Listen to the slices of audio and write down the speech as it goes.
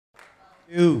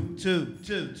Two.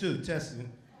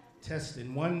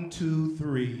 Testing. 1, 2,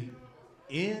 3.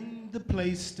 In the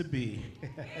place to be.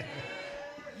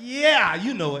 Yeah,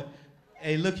 you know it.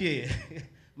 Hey, look here.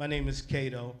 My name is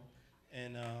Kato,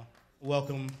 and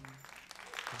welcome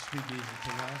to SpeakeasyDC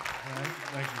tonight. All right,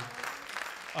 thank you.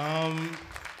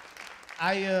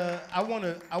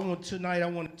 Tonight I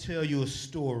want to tell you a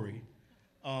story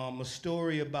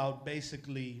about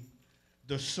basically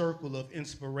the circle of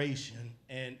inspiration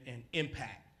and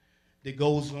impact that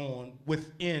goes on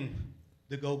within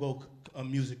the go-go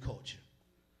music culture.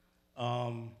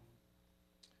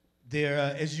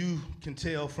 As you can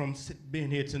tell from being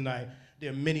here tonight, there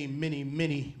are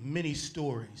many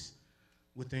stories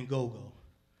within go-go,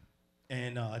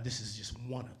 and this is just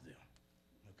one of them.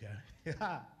 Okay.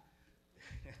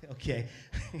 Okay.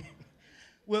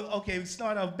 Well, okay. We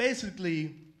start off.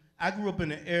 Basically, I grew up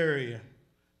in an area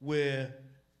where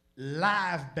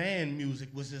live band music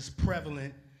was as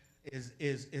prevalent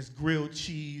as grilled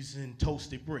cheese and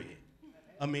toasted bread.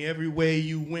 I mean, everywhere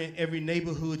you went, every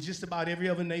neighborhood, just about every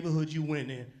other neighborhood you went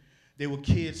in, there were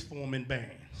kids forming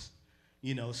bands.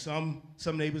 You know, some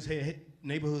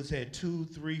neighborhoods had 2,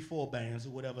 3, 4 bands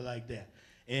or whatever like that.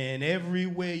 And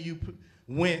everywhere you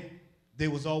went,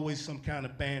 there was always some kind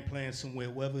of band playing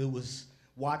somewhere, whether it was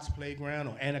Watts Playground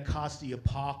or Anacostia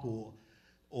Park or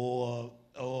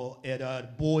at a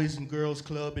Boys and Girls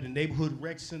Club in the neighborhood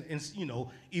recs and you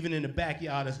know, even in the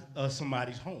backyard of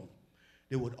somebody's home.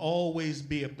 There would always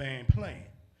be a band playing,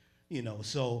 you know.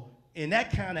 So in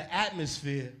that kind of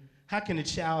atmosphere, how can a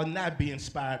child not be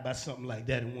inspired by something like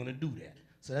that and want to do that?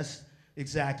 So that's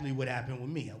exactly what happened with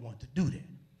me. I wanted to do that.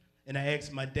 And I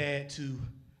asked my dad to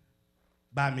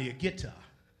buy me a guitar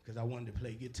because I wanted to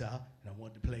play guitar and I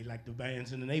wanted to play like the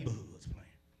bands in the neighborhood was playing.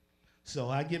 So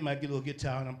I get my little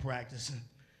guitar and I'm practicing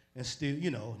and still,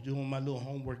 you know, doing my little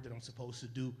homework that I'm supposed to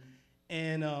do.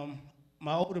 And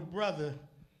my older brother,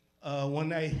 one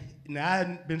night, now I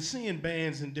hadn't been seeing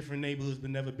bands in different neighborhoods,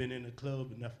 but never been in a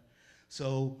club or nothing.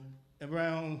 So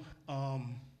right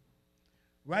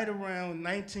around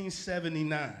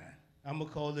 1979, I'm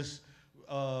gonna call this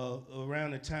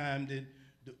around the time that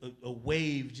a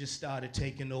wave just started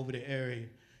taking over the area,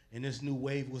 and this new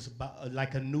wave was about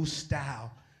like a new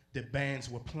style that bands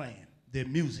were playing their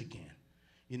music in.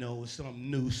 You know, it was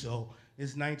something new. So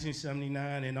it's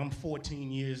 1979, and I'm 14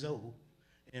 years old.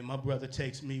 And my brother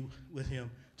takes me with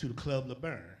him to the Club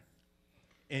LeBaron.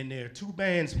 And there are 2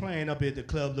 bands playing up at the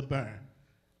Club LeBaron.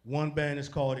 One band is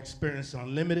called Experience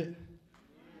Unlimited,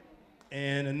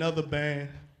 and another band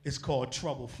is called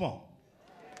Trouble Funk.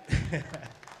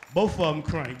 Both of them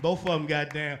cranked, both of them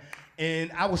got down,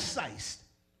 and I was sized.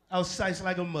 I was sized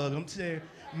like a mug. I'm saying,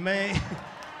 man,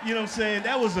 you know what I'm saying?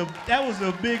 That was a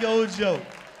big old joke.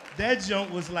 That joke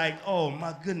was like, oh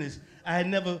my goodness, I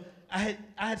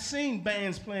had seen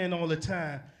bands playing all the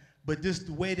time, but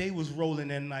the way they was rolling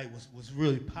that night was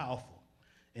really powerful.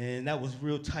 And that was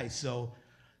real tight. So,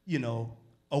 you know,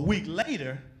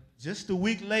 just a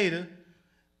week later,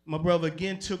 my brother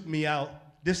again took me out,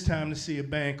 this time to see a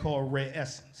band called Red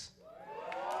Essence.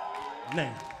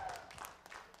 Now,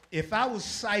 if I was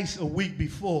sized a week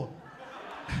before,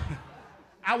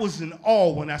 I was in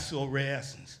awe when I saw Red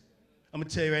Essence. I'm gonna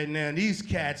tell you right now, these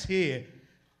cats here,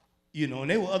 you know,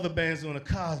 and there were other bands on the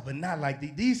cars, but not like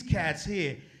these cats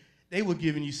here, they were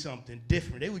giving you something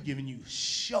different. They were giving you a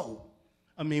show.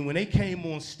 I mean, when they came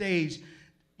on stage,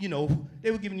 you know,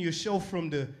 they were giving you a show from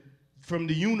the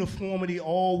uniformity,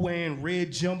 all wearing red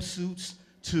jumpsuits,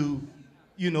 to,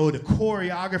 you know, the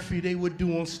choreography they would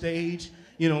do on stage,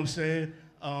 you know what I'm saying,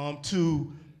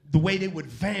 to the way they would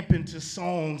vamp into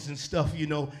songs and stuff, you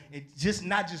know,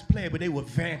 not just play it, but they would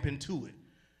vamp into it.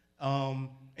 And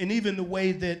even the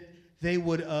way that they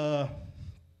would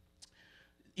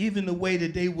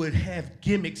have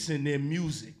gimmicks in their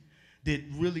music that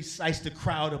really sized the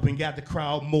crowd up and got the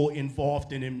crowd more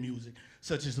involved in their music,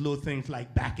 such as little things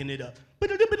like backing it up,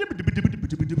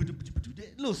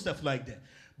 little stuff like that.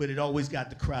 But it always got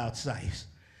the crowd sized.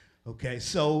 Okay,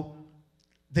 so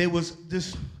there was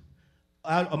this,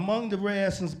 among the Red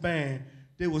Essence band,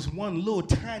 there was one little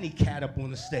tiny cat up on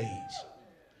the stage,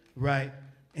 right?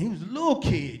 And he was a little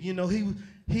kid, you know, he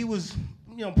was,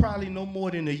 you know, probably no more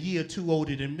than a year or 2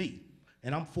 older than me,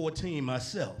 and I'm 14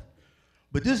 myself.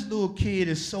 But this little kid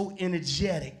is so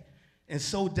energetic and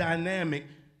so dynamic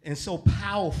and so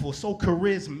powerful, so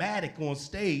charismatic on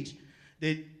stage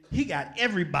that he got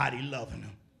everybody loving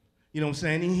him. You know what I'm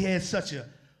saying? He had such a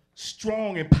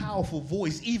strong and powerful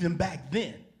voice even back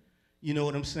then. You know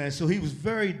what I'm saying? So he was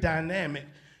very dynamic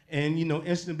and, you know,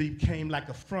 instantly became like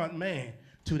a front man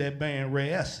to that band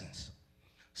Red Essence.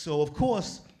 So, of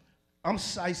course, I'm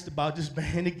psyched about this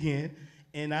band again,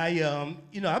 and I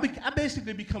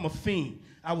basically become a fiend.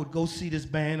 I would go see this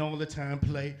band all the time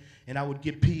play, and I would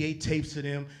get PA tapes of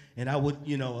them, and I would,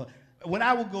 when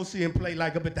I would go see them play,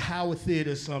 like up at the Howard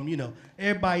Theater or something,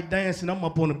 everybody dancing, I'm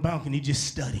up on the balcony just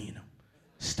studying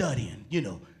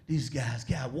them, these guys,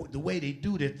 God, the way they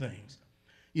do their things.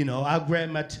 I grab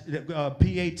my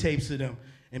PA tapes of them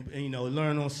and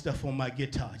learn on stuff on my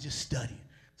guitar, just studying.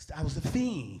 I was a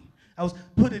fiend.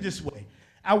 Put it this way,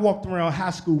 I walked around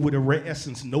high school with a Ray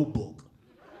Essence notebook.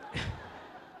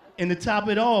 And to top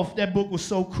it off, that book was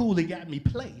so cool, it got me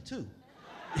play, too.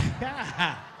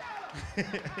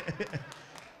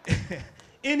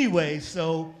 Anyway,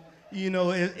 so,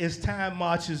 as time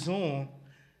marches on,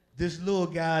 this little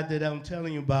guy that I'm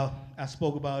telling you about, I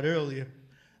spoke about earlier,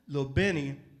 little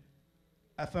Benny,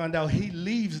 I found out he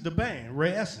leaves the band,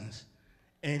 Ray Essence,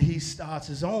 and he starts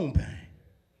his own band.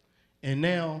 And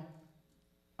now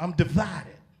I'm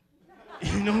divided.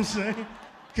 You know what I'm saying?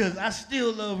 Because I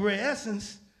still love Ray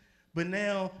Essence, but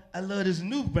now I love this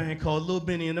new band called Lil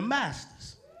Benny and the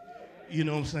Masters. You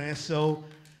know what I'm saying? So,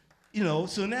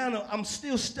 so now I'm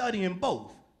still studying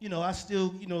both. I still,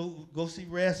 go see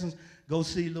Ray Essence, go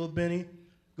see Lil Benny,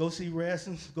 go see Ray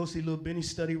Essence, go see Lil Benny,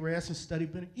 study Ray Essence, study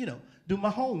Benny, do my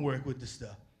homework with the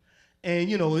stuff. And,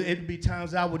 it'd be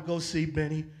times I would go see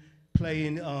Benny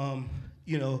playing,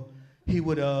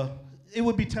 it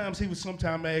would be times he would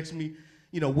sometimes ask me,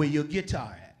 where your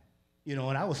guitar at? And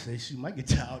I would say, shoot, my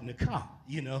guitar out in the car,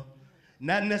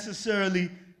 Not necessarily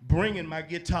bringing my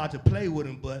guitar to play with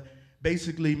him, but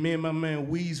basically me and my man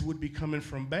Weeze would be coming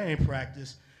from band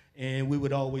practice, and we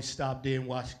would always stop there and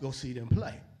go see them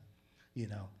play,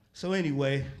 So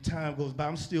anyway, time goes by.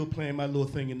 I'm still playing my little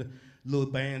thing in the little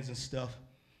bands and stuff.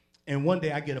 And one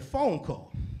day I get a phone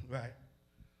call, right?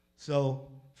 So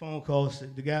phone call,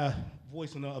 the guy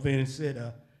voice on the other end said,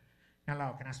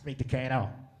 hello, can I speak to Kato?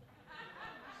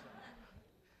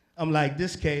 I'm like,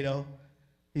 this Kato.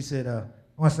 He said,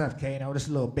 what's up, Kato? This is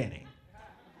little Benny.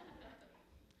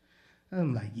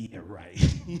 I'm like, yeah, right.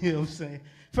 You know what I'm saying?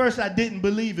 First, I didn't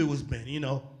believe it was Benny,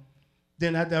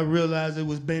 Then after I realized it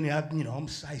was Benny, I'm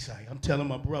psyched. I'm telling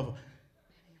my brother.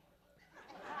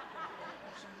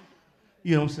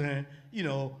 You know what I'm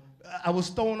saying? I was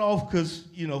thrown off because,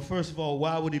 first of all,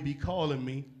 why would he be calling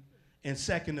me? And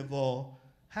second of all,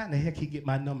 how in the heck he get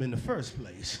my number in the first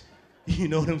place? You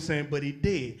know what I'm saying? But he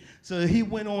did. So he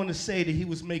went on to say that he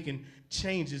was making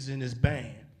changes in his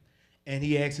band. And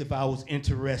he asked if I was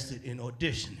interested in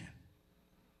auditioning.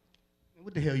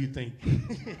 What the hell you think?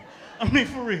 I mean,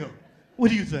 for real. What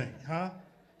do you think, huh?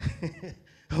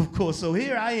 Of course, so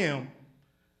here I am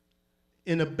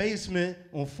in a basement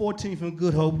on 14th and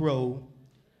Good Hope Road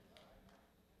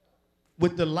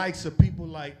with the likes of people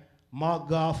like Mark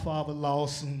Godfather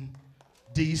Lawson,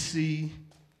 DC,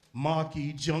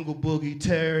 Marky, Jungle Boogie,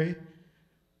 Terry,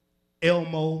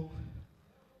 Elmo,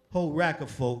 whole rack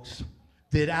of folks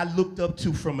that I looked up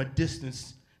to from a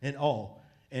distance and all.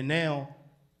 And now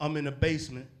I'm in the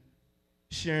basement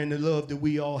sharing the love that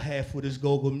we all have for this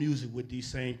go-go music with these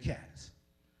same cats.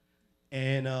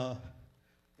 And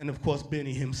of course,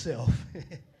 Benny himself.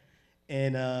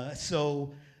 And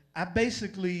so I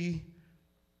basically,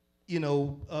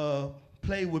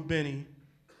 played with Benny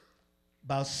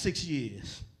about 6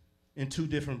 years in 2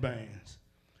 different bands.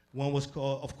 One was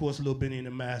called, of course, Lil Benny and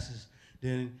the Masters.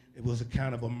 Then it was a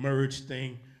kind of a merged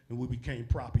thing, and we became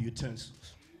Proper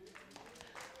Utensils.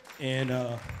 And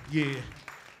yeah,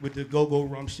 with the go-go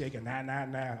rum shaker, nah, nah,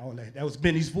 nah, all that. That was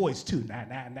Benny's voice too, nah,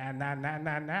 nah, nah, nah, nah,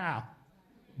 nah, nah.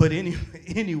 But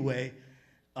anyway,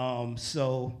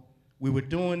 so we were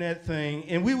doing that thing,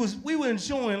 and we were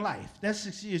enjoying life. That's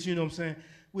 6 years, you know what I'm saying?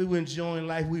 We were enjoying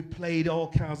life. We played all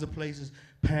kinds of places,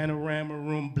 Panorama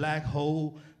Room, Black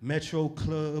Hole, Metro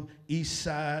Club, East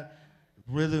Side,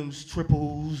 Rhythms,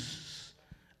 Triples,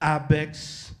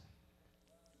 Ibex.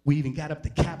 We even got up to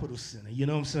Capitol Center, you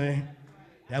know what I'm saying?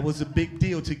 That was a big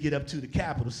deal to get up to the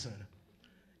Capitol Center,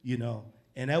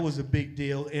 and that was a big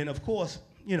deal. And of course,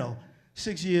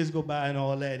 6 years go by and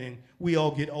all that, and we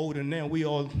all get older now. We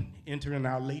all entering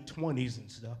our late 20s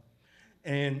and stuff.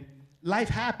 And life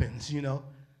happens,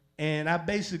 And I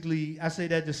say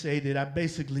that to say that I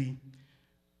basically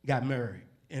got married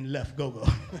and left GoGo.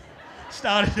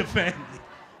 Started a family.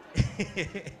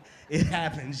 It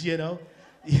happens,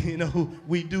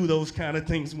 we do those kind of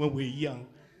things when we're young.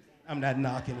 I'm not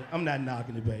knocking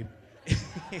it, baby.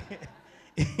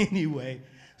 Anyway,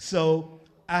 so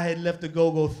I had left the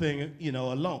go-go thing,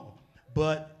 alone.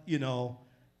 But,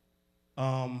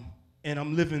 and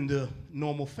I'm living the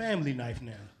normal family life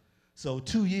now. So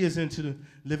 2 years into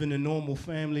living the normal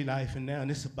family life, and now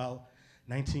it's about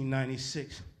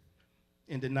 1996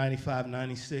 into 95,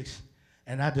 96,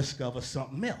 and I discovered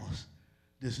something else,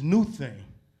 this new thing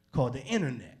called the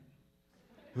internet,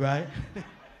 right?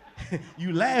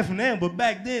 You laugh now, but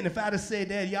back then, if I'd have said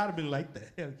that, y'all have been like, the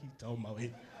hell he talking about?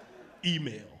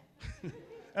 Email.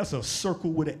 That's a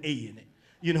circle with an A in it.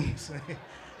 You know what I'm saying?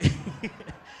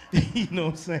 You know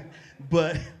what I'm saying?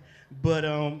 But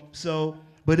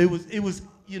it was,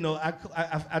 you know,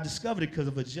 I discovered it because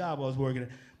of a job I was working at.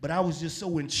 But I was just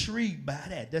so intrigued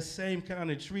by that same kind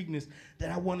of intrigueness that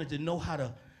I wanted to know how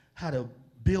to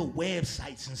build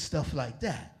websites and stuff like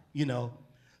that, you know.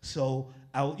 So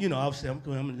obviously I'm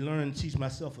going to learn and teach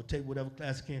myself or take whatever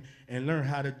class I can and learn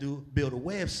how to build a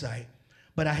website.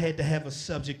 But I had to have a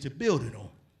subject to build it on.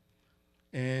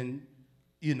 And,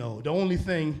 you know, the only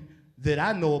thing that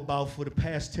I know about for the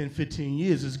past 10, 15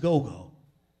 years is GoGo.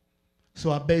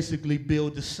 So I basically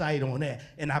built the site on that.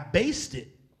 And I based it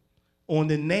on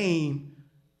the name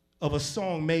of a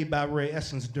song made by Ray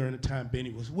Essence during the time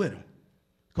Benny was with him,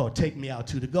 called Take Me Out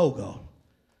to the Go-Go.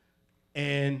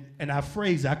 And I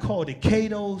called it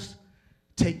Kato's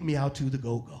Take Me Out to the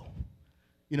Go-Go.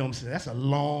 You know what I'm saying? That's a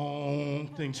long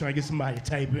thing trying to get somebody to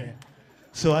type in.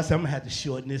 So I said, I'm gonna have to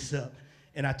shorten this up.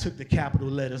 And I took the capital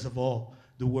letters of all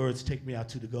the words, Take Me Out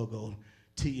to the Go-Go,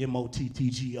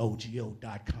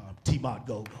 TMOTTGoGo.com,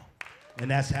 TMOTTGoGo.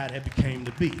 And that's how that became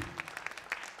to be.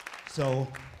 So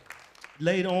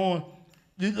later on,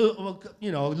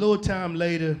 you know, a little time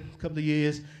later, a couple of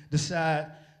years,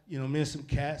 decide, you know, me and some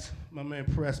cats, my man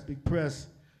Press, Big Press,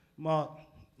 Mark,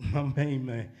 my main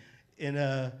man, and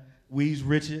Weez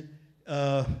Richard,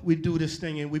 we do this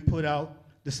thing and we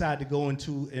decide to go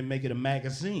into and make it a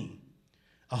magazine,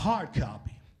 a hard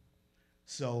copy.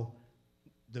 So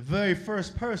the very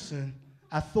first person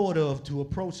I thought of to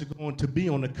approach to be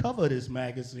on the cover of this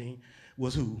magazine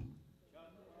was who?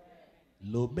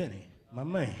 Lil Benny, my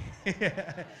man.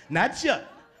 Not Chuck.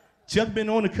 Chuck been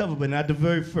on the cover, but not the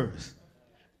very first.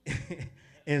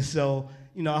 And so,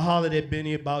 you know, I hollered at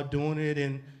Benny about doing it,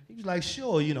 and he was like,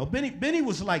 sure, you know. Benny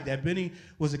was like that. Benny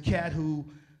was a cat who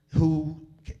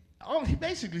he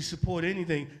basically supported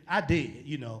anything I did,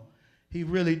 you know. He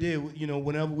really did, you know,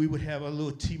 whenever we would have a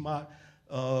little TMOT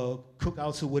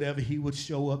cookouts or whatever, he would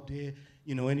show up there.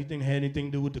 You know, anything had anything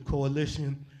to do with the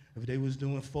coalition. If they was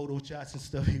doing photo shots and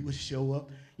stuff, he would show up.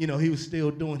 You know, he was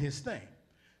still doing his thing.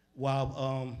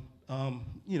 While,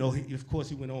 you know, of course,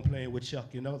 he went on playing with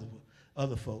Chuck and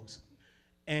other folks.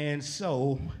 And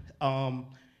so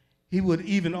he would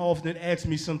even often ask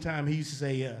me sometime, he used to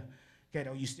say,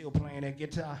 Kato, you still playing that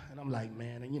guitar? And I'm like,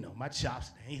 man, and you know, my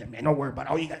chops. He's like, man, don't worry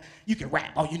about it. You can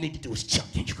rap. All you need to do is Chuck,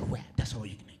 and you can rap. That's all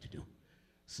you need to do.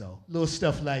 So little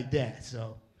stuff like that.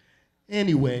 So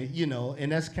anyway, you know, and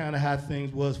that's kind of how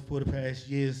things was for the past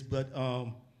years. But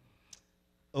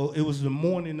it was the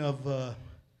morning of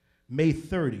May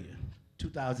 30th,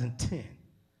 2010.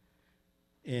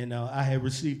 And I had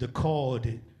received a call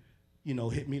that, you know,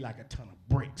 hit me like a ton of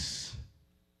bricks.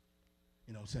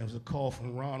 You know what I'm saying? It was a call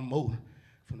from Ron Moten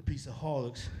from the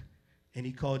Peaceaholics, and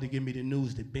he called to give me the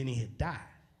news that Benny had died.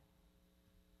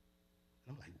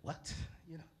 And I'm like, what?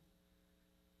 You know,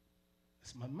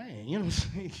 that's my man, you know what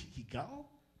I'm saying? He gone?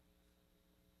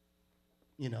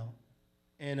 You know,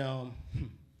 and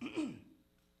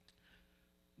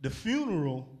the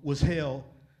funeral was held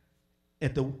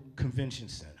at the convention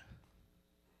center.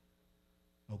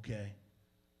 Okay?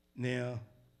 Now,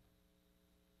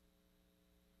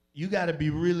 you got to be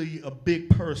really a big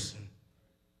person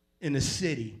in the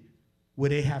city where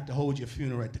they have to hold your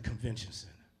funeral at the convention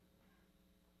center.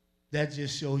 That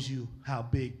just shows you how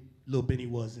big Lil Benny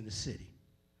was in the city,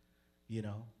 you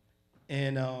know.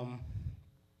 And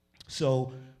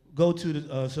so go to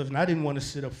the so I didn't want to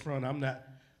sit up front. I'm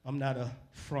not a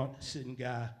front sitting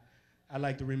guy. I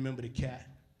like to remember the cat.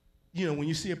 You know, when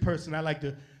you see a person,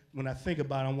 when I think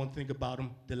about him, I want to think about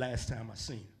him the last time I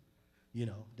seen him. You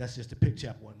know, that's just the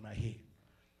picture I want in my head.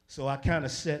 So I kind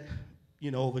of sat, you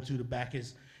know, over to the back.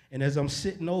 And as I'm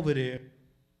sitting over there,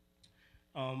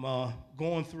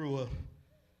 going through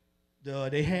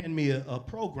they hand me a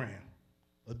program,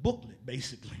 a booklet,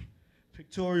 basically,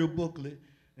 pictorial booklet,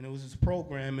 and it was this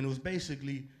program, and it was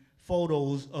basically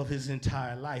photos of his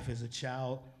entire life as a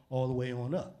child all the way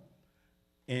on up.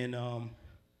 And,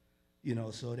 you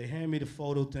know, so they hand me the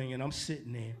photo thing, and I'm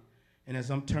sitting there, and as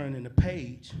I'm turning the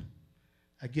page,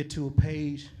 I get to a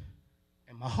page,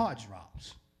 and my heart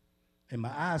drops, and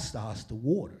my eyes starts to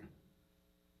water.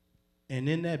 And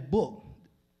in that book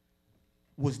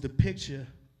was the picture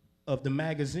of the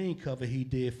magazine cover he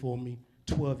did for me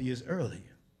 12 years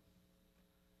earlier.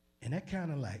 And that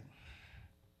kind of like,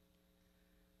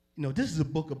 you know, this is a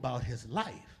book about his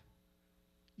life.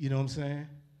 You know what I'm saying?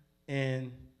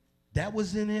 And that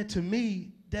was in there to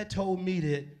me, that told me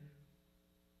that,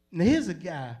 now here's a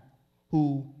guy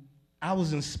who I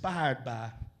was inspired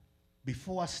by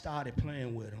before I started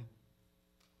playing with him,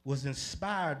 was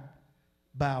inspired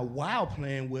by while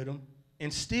playing with him,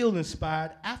 and still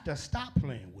inspired after I stopped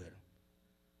playing with him.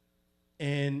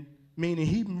 And meaning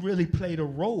he really played a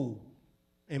role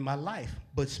in my life.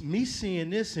 But me seeing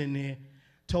this in there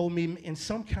told me in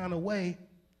some kind of way,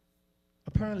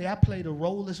 apparently I played a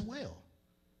role as well.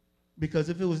 Because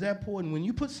if it was that important, when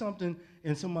you put something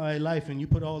in somebody's life and you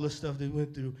put all the stuff they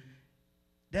went through,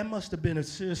 that must have been a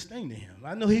serious thing to him.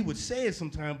 I know he would say it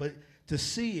sometimes, but to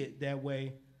see it that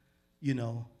way, you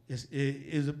know,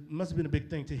 must have been a big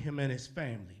thing to him and his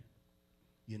family,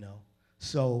 you know.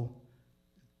 So,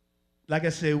 like I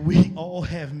said, we all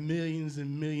have millions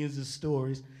and millions of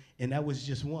stories, and that was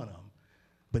just one of them.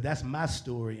 But that's my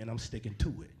story, and I'm sticking to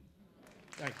it.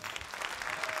 Thank you.